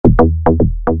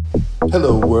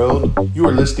Hello, world. You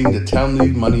are listening to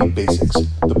Townley Money Basics,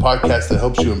 the podcast that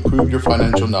helps you improve your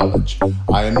financial knowledge.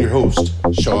 I am your host,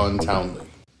 Sean Townley.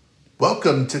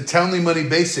 Welcome to Townley Money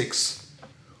Basics.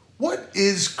 What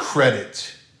is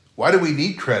credit? Why do we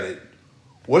need credit?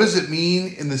 What does it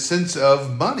mean in the sense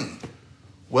of money?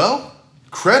 Well,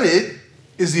 credit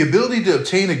is the ability to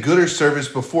obtain a good or service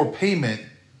before payment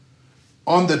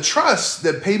on the trust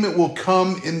that payment will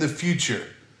come in the future.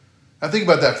 Now think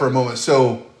about that for a moment.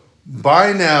 So,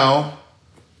 buy now,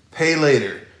 pay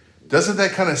later. Doesn't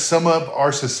that kind of sum up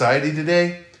our society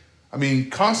today? I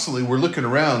mean, constantly we're looking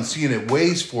around, seeing it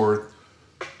ways for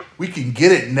we can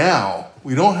get it now.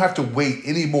 We don't have to wait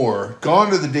anymore.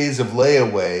 Gone are the days of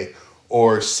layaway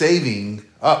or saving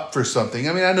up for something.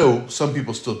 I mean, I know some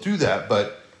people still do that,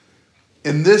 but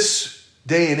in this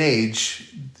day and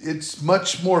age, it's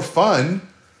much more fun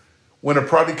when a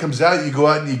product comes out, you go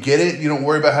out and you get it. You don't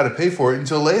worry about how to pay for it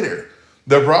until later.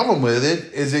 The problem with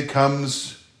it is it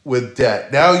comes with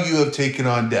debt. Now you have taken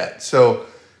on debt. So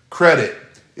credit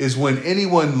is when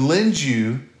anyone lends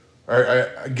you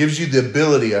or gives you the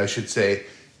ability, I should say,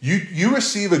 you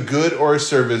receive a good or a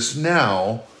service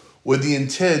now with the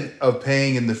intent of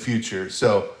paying in the future.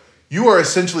 So you are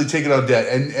essentially taking on debt,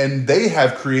 and they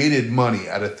have created money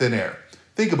out of thin air.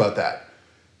 Think about that.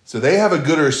 So they have a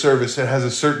good or a service that has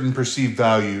a certain perceived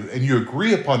value, and you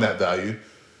agree upon that value,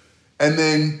 and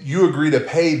then you agree to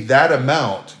pay that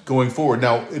amount going forward.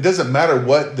 Now, it doesn't matter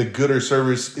what the good or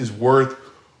service is worth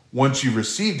once you've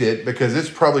received it, because it's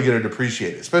probably going to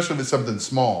depreciate, especially if it's something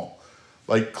small,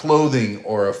 like clothing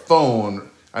or a phone.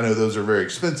 I know those are very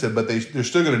expensive, but they're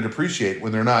still going to depreciate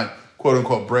when they're not, quote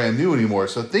unquote, brand new anymore.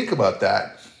 So think about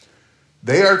that.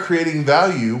 They are creating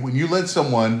value when you lend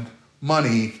someone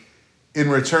money in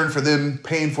return for them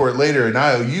paying for it later, an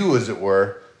IOU, as it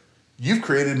were. You've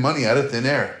created money out of thin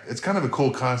air. It's kind of a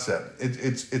cool concept.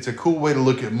 It's a cool way to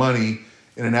look at money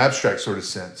in an abstract sort of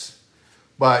sense.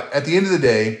 But at the end of the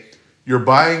day, you're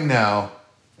buying now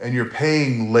and you're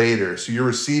paying later. So you're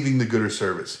receiving the good or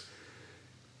service.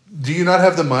 Do you not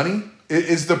have the money?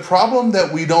 Is the problem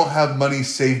that we don't have money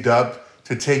saved up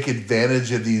to take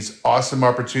advantage of these awesome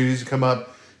opportunities to come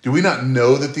up? Do we not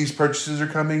know that these purchases are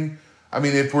coming? I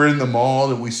mean, if we're in the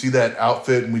mall and we see that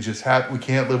outfit and we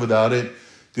can't live without it,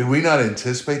 did we not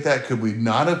anticipate that? Could we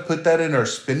not have put that in our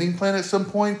spending plan at some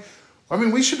point? I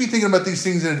mean, we should be thinking about these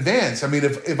things in advance. I mean,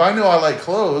 if I know I like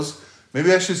clothes,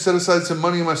 maybe I should set aside some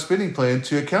money in my spending plan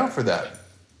to account for that.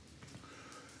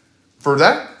 For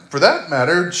that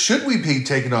matter, should we be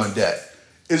taking on debt?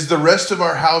 Is the rest of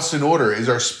our house in order? Is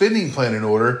our spending plan in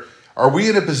order? Are we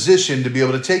in a position to be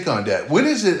able to take on debt? When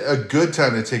is it a good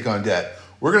time to take on debt?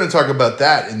 We're going to talk about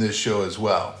that in this show as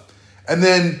well. And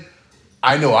then,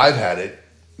 I know I've had it.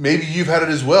 Maybe you've had it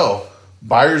as well.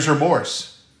 Buyer's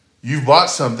remorse. You've bought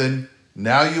something,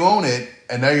 now you own it,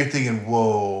 and now you're thinking,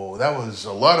 whoa, that was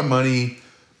a lot of money.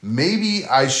 Maybe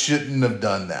I shouldn't have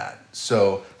done that.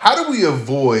 So how do we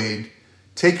avoid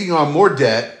taking on more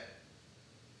debt,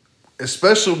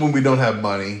 especially when we don't have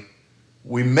money?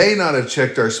 We may not have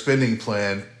checked our spending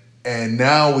plan, and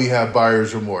now we have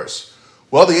buyer's remorse.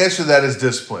 Well, the answer to that is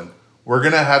discipline. We're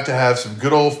going to have some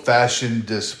good old-fashioned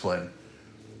discipline.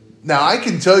 Now, I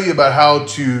can tell you about how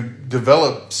to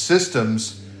develop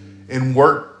systems in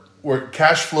work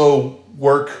cash flow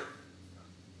work.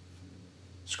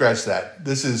 Scratch that.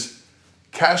 This is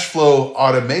cash flow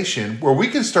automation, where we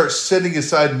can start setting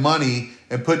aside money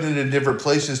and putting it in different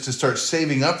places to start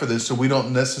saving up for this, so we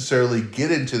don't necessarily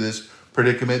get into this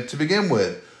predicament to begin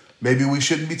with. Maybe we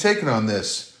shouldn't be taking on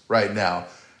this right now.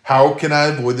 How can I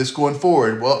avoid this going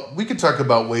forward? Well, we can talk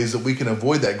about ways that we can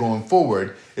avoid that going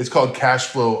forward. It's called cash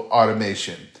flow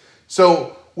automation.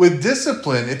 So with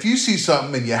discipline, if you see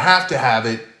something and you have to have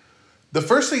it, the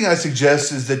first thing I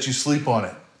suggest is that you sleep on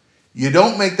it. You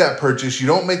don't make that purchase. You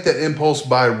don't make that impulse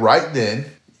buy right then.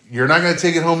 You're not going to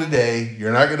take it home today.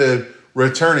 You're not going to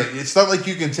return it. It's not like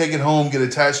you can take it home, get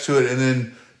attached to it, and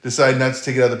then decide not to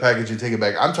take it out of the package and take it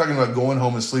back. I'm talking about going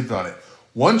home and sleeping on it.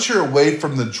 Once you're away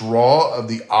from the draw of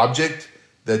the object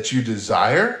that you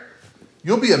desire,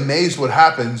 you'll be amazed what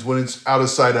happens when it's out of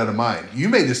sight, out of mind. You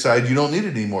may decide you don't need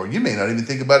it anymore. You may not even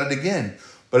think about it again.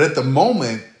 But at the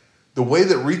moment, the way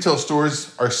that retail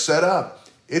stores are set up,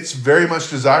 it's very much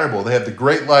desirable. They have the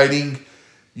great lighting.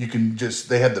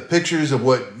 They have the pictures of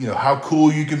how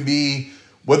cool you can be,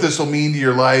 what this will mean to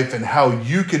your life, and how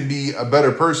you can be a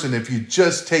better person if you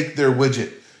just take their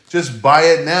widget. Just buy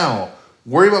it now.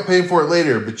 Worry about paying for it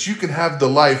later, but you can have the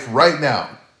life right now.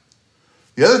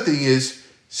 The other thing is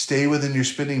stay within your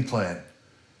spending plan.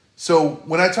 So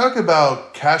when I talk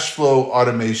about cash flow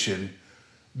automation,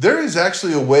 there is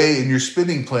actually a way in your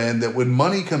spending plan that when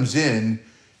money comes in,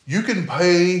 you can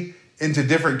pay into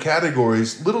different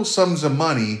categories, little sums of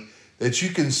money that you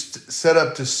can set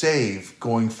up to save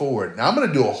going forward. Now, I'm going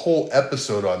to do a whole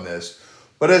episode on this,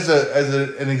 but as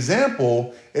an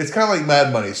example, it's kind of like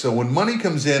Mad Money. So when money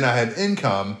comes in, I have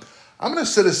income. I'm going to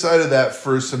set aside of that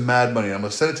for some Mad Money. I'm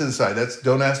going to set it to the side. That's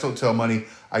don't ask, don't tell money.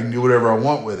 I can do whatever I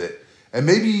want with it. And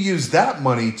maybe you use that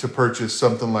money to purchase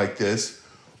something like this.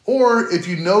 Or if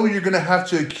you know you're going to have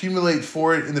to accumulate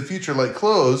for it in the future, like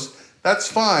clothes, that's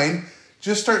fine.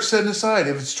 Just start setting aside.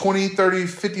 If it's 20, 30,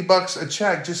 50 bucks a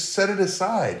check, just set it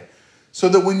aside so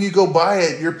that when you go buy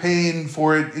it, you're paying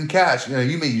for it in cash. You know,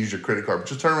 you may use your credit card, but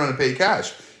just turn around and pay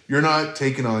cash. You're not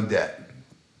taking on debt.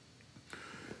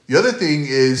 The other thing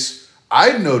is,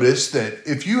 I've noticed that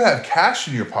if you have cash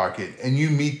in your pocket and you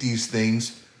meet these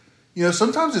things, you know,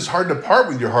 sometimes it's hard to part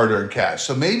with your hard-earned cash.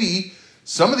 So maybe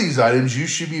some of these items you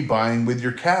should be buying with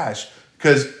your cash,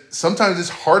 because sometimes it's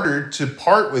harder to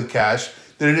part with cash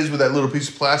than it is with that little piece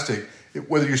of plastic.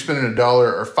 Whether you're spending $1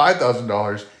 or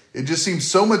 $5,000, it just seems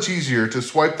so much easier to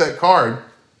swipe that card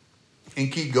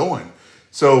and keep going.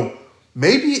 So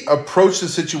maybe approach the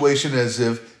situation as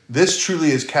if this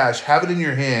truly is cash. Have it in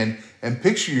your hand and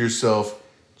picture yourself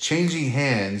changing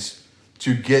hands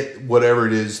to get whatever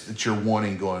it is that you're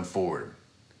wanting going forward.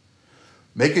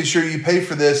 Making sure you pay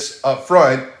for this up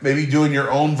front, maybe doing your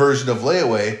own version of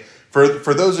layaway.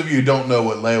 For those of you who don't know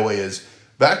what layaway is,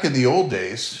 back in the old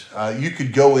days, you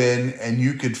could go in and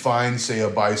you could find, say, a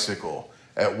bicycle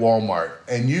at Walmart,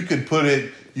 and you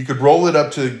could roll it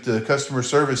up to the customer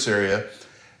service area,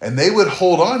 and they would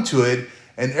hold on to it,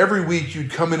 and every week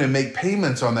you'd come in and make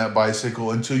payments on that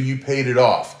bicycle until you paid it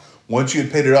off. Once you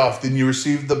had paid it off, then you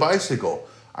received the bicycle.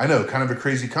 I know, kind of a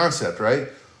crazy concept, right?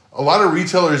 A lot of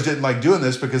retailers didn't like doing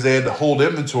this because they had to hold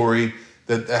inventory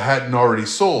that hadn't already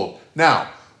sold. Now,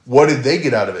 what did they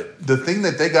get out of it? The thing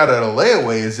that they got out of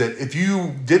layaway is that if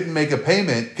you didn't make a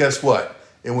payment, guess what?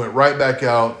 It went right back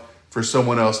out for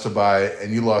someone else to buy it,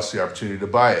 and you lost the opportunity to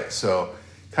buy it. So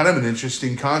kind of an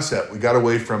interesting concept. We got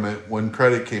away from it when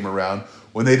credit came around,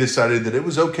 when they decided that it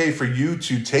was okay for you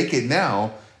to take it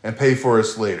now and pay for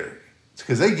us later. It's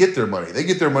because they get their money. They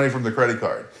get their money from the credit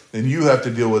card. Then you have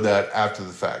to deal with that after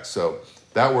the fact. So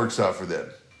that works out for them.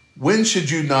 When should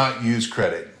you not use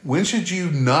credit? When should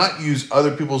you not use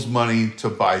other people's money to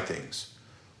buy things?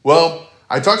 Well,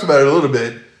 I talked about it a little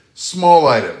bit. Small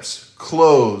items,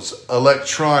 clothes,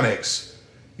 electronics,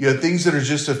 things that are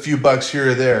just a few bucks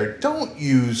here or there. Don't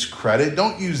use credit.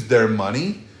 Don't use their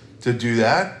money to do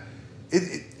that.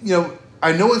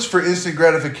 I know it's for instant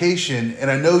gratification, and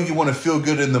I know you want to feel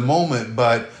good in the moment,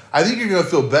 but I think you're going to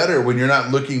feel better when you're not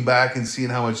looking back and seeing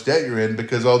how much debt you're in,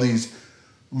 because all these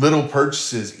little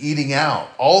purchases, eating out,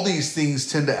 all these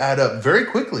things tend to add up very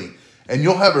quickly, and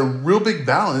you'll have a real big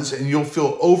balance and you'll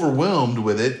feel overwhelmed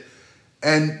with it.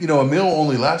 And, a meal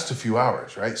only lasts a few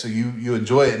hours, right? So you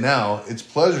enjoy it now. It's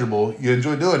pleasurable. You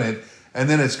enjoy doing it, and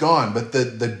then it's gone. But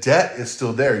the debt is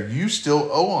still there. You still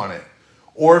owe on it.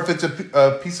 Or if it's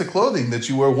a piece of clothing that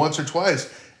you wear once or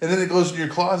twice, and then it goes in your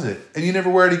closet, and you never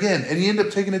wear it again, and you end up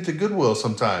taking it to Goodwill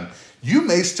sometime, you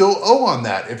may still owe on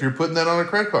that if you're putting that on a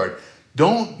credit card.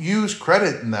 Don't use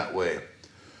credit in that way.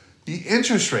 The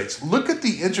interest rates. Look at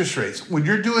the interest rates. When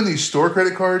you're doing these store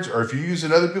credit cards, or if you're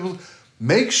using other people's,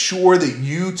 make sure that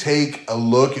you take a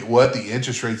look at what the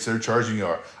interest rates they're charging you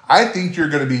are. I think you're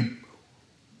going to be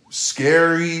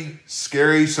scary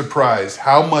surprised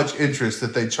how much interest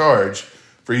that they charge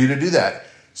for you to do that.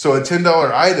 So a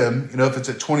 $10 item, if it's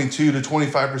at 22 to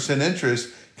 25% interest,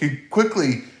 can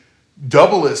quickly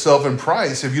double itself in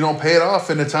price if you don't pay it off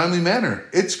in a timely manner.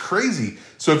 It's crazy.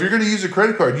 So if you're going to use a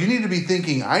credit card, you need to be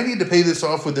thinking, I need to pay this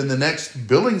off within the next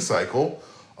billing cycle.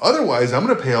 Otherwise, I'm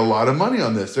going to pay a lot of money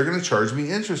on this. They're going to charge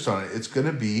me interest on it. It's going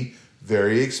to be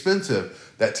very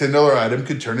expensive. That $10 item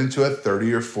could turn into a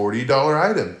 $30 or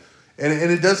 $40 item. And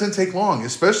it doesn't take long,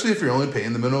 especially if you're only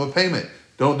paying the minimum payment.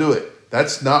 Don't do it.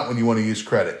 That's not when you want to use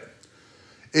credit.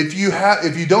 If you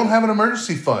don't have an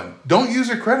emergency fund, don't use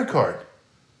a credit card.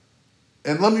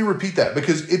 And let me repeat that,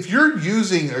 because if you're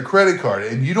using a credit card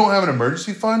and you don't have an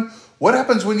emergency fund, what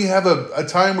happens when you have a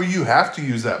time where you have to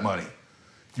use that money?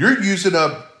 You're using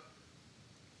up,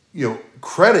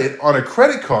 credit on a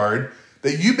credit card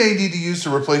that you may need to use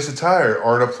to replace a tire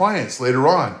or an appliance later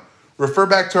on. Refer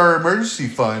back to our emergency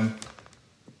fund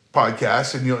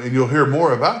podcast, and you'll hear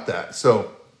more about that.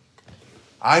 So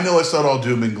I know it's not all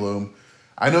doom and gloom.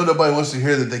 I know nobody wants to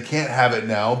hear that they can't have it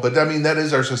now, but that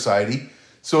is our society.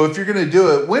 So if you're going to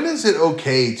do it, when is it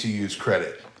okay to use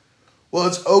credit? Well,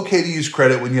 it's okay to use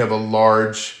credit when you have a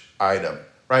large item,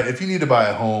 right? If you need to buy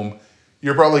a home,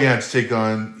 you're probably going to have to take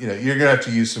on, you're going to have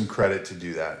to use some credit to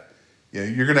do that.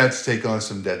 You're going to have to take on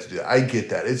some debt to do that. I get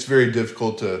that. It's very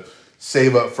difficult to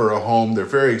save up for a home. They're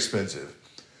very expensive.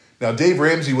 Now, Dave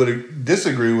Ramsey would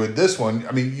disagree with this one.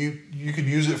 I mean, you could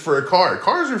use it for a car.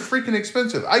 Cars are freaking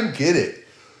expensive. I get it.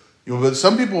 But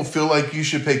some people feel like you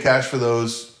should pay cash for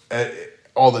those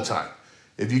all the time.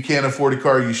 If you can't afford a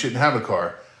car, you shouldn't have a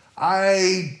car.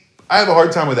 I have a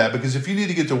hard time with that because if you need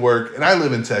to get to work, and I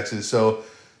live in Texas, so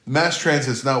mass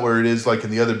transit's not where it is like in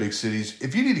the other big cities.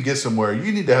 If you need to get somewhere,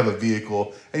 you need to have a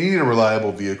vehicle, and you need a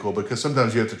reliable vehicle because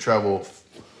sometimes you have to travel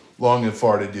long and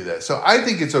far to do that. So I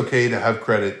think it's okay to have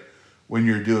credit when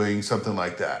you're doing something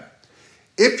like that.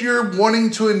 If you're wanting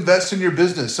to invest in your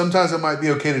business, sometimes it might be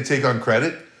okay to take on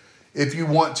credit. If you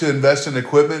want to invest in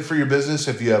equipment for your business,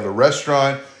 if you have a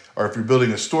restaurant or if you're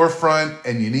building a storefront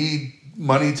and you need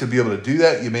money to be able to do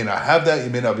that, you may not have that, you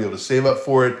may not be able to save up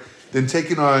for it, then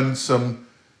taking on some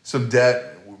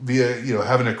debt via,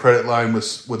 having a credit line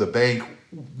with a bank,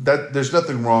 that there's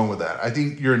nothing wrong with that. I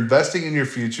think you're investing in your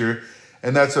future,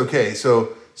 and that's okay.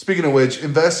 So speaking of which,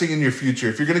 investing in your future,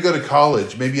 if you're going to go to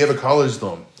college, maybe you have a college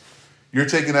loan. You're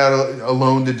taking out a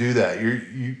loan to do that.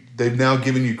 They've now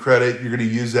given you credit. You're going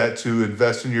to use that to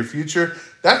invest in your future.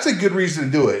 That's a good reason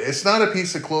to do it. It's not a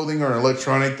piece of clothing or an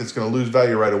electronic that's going to lose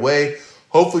value right away.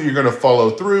 Hopefully you're going to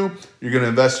follow through. You're going to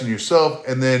invest in yourself.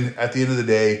 And then at the end of the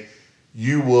day,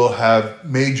 you will have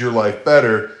made your life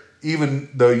better, even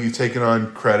though you've taken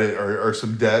on credit or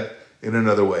some debt in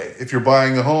another way. If you're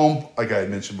buying a home, like I had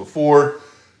mentioned before,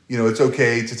 it's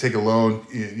okay to take a loan.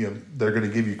 They're going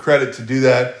to give you credit to do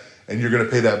that, and you're going to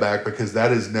pay that back because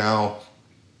that is now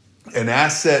an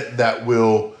asset that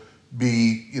will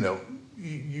be,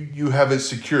 you have it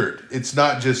secured. It's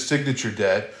not just signature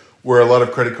debt where a lot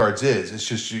of credit cards is. It's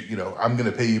just, I'm going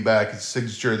to pay you back. It's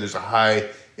signature. There's a high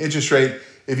interest rate.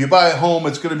 If you buy a home,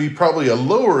 it's going to be probably a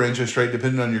lower interest rate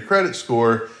depending on your credit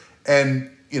score. And,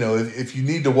 if you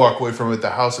need to walk away from it, the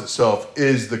house itself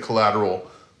is the collateral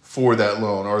for that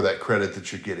loan or that credit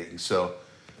that you're getting. So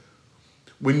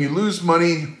when you lose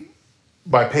money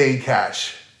by paying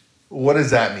cash, what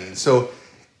does that mean? So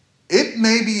it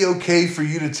may be okay for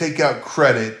you to take out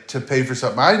credit to pay for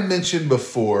something. I mentioned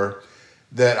before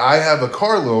that I have a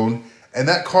car loan, and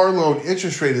that car loan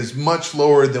interest rate is much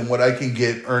lower than what I can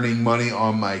get earning money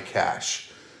on my cash.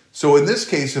 So in this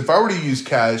case, if I were to use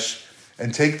cash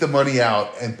and take the money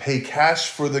out and pay cash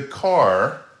for the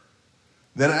car,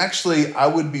 then actually I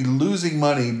would be losing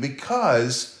money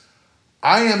because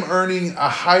I am earning a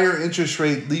higher interest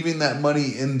rate leaving that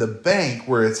money in the bank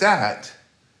where it's at.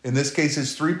 In this case,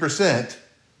 it's 3%,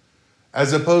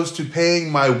 as opposed to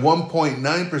paying my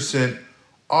 1.9%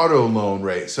 auto loan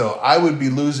rate. So I would be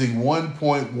losing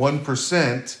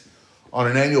 1.1% on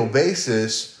an annual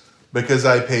basis because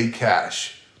I paid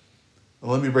cash.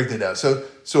 Well, let me break that down.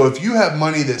 So if you have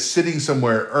money that's sitting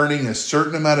somewhere earning a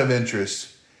certain amount of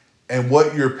interest and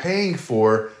what you're paying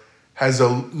for has a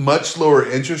much lower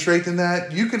interest rate than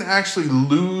that, you can actually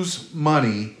lose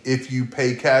money if you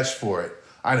pay cash for it.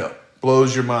 I know,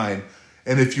 blows your mind.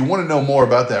 And if you want to know more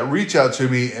about that, reach out to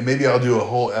me and maybe I'll do a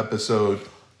whole episode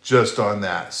just on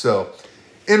that. So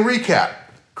in recap,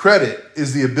 credit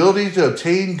is the ability to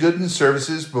obtain goods and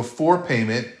services before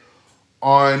payment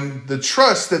on the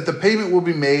trust that the payment will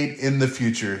be made in the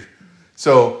future.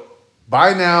 So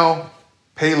buy now,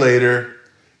 pay later.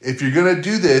 If you're going to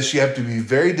do this, you have to be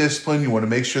very disciplined. You want to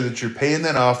make sure that you're paying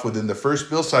that off within the first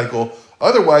bill cycle.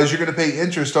 Otherwise, you're going to pay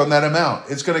interest on that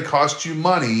amount. It's going to cost you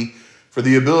money for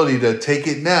the ability to take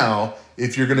it now.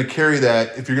 If you're going to carry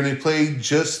that, if you're going to pay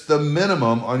just the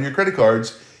minimum on your credit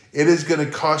cards, it is going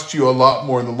to cost you a lot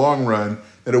more in the long run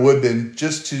than it would have been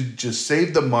just to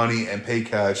save the money and pay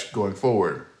cash going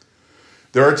forward.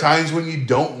 There are times when you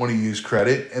don't want to use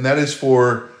credit, and that is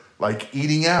for like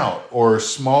eating out or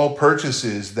small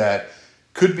purchases that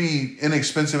could be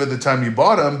inexpensive at the time you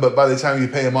bought them, but by the time you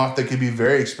pay them off, they could be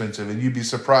very expensive, and you'd be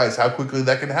surprised how quickly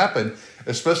that can happen,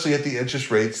 especially at the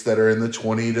interest rates that are in the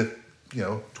 20 to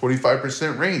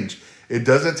 25% range. It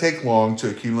doesn't take long to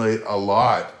accumulate a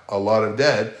lot of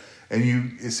debt, and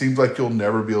it seems like you'll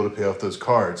never be able to pay off those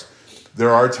cards. There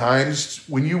are times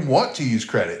when you want to use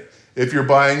credit. If you're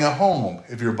buying a home,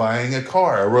 if you're buying a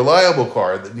car, a reliable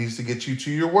car that needs to get you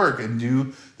to your work and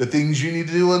do the things you need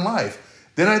to do in life,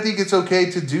 then I think it's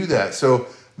okay to do that. So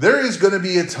there is going to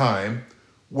be a time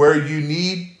where you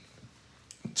need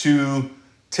to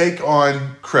take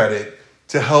on credit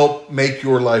to help make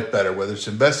your life better, whether it's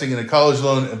investing in a college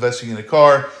loan, investing in a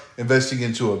car, investing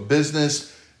into a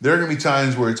business. There are going to be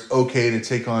times where it's okay to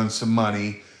take on some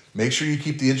money. Make sure you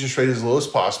keep the interest rate as low as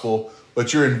possible,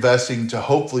 but you're investing to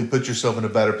hopefully put yourself in a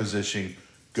better position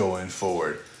going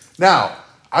forward. Now,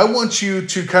 I want you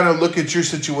to kind of look at your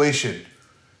situation.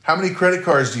 How many credit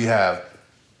cards do you have?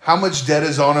 How much debt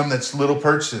is on them that's little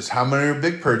purchases? How many are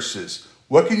big purchases?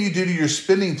 What can you do to your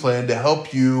spending plan to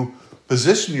help you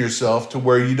position yourself to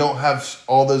where you don't have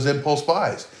all those impulse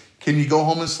buys? Can you go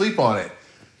home and sleep on it?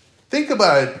 Think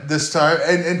about it this time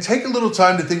and take a little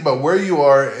time to think about where you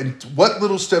are and what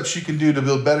little steps you can do to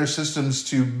build better systems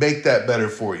to make that better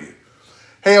for you.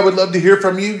 Hey, I would love to hear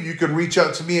from you. You can reach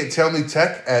out to me at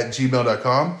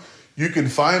townleytech@gmail.com. You can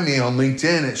find me on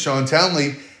LinkedIn at Sean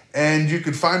Townley, and you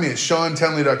can find me at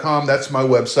SeanTownley.com. That's my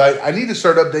website. I need to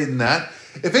start updating that.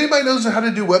 If anybody knows how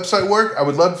to do website work, I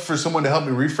would love for someone to help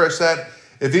me refresh that.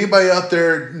 If anybody out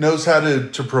there knows how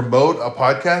to promote a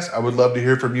podcast, I would love to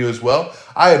hear from you as well.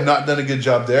 I have not done a good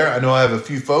job there. I know I have a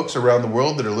few folks around the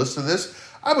world that are listening to this.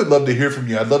 I would love to hear from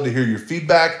you. I'd love to hear your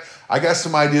feedback. I got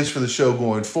some ideas for the show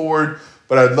going forward,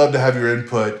 but I'd love to have your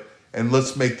input, and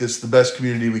let's make this the best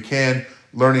community we can,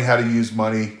 learning how to use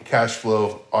money, cash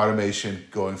flow, automation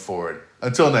going forward.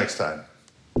 Until next time.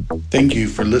 Thank you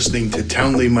for listening to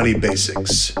Townley Money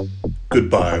Basics.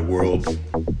 Goodbye, world.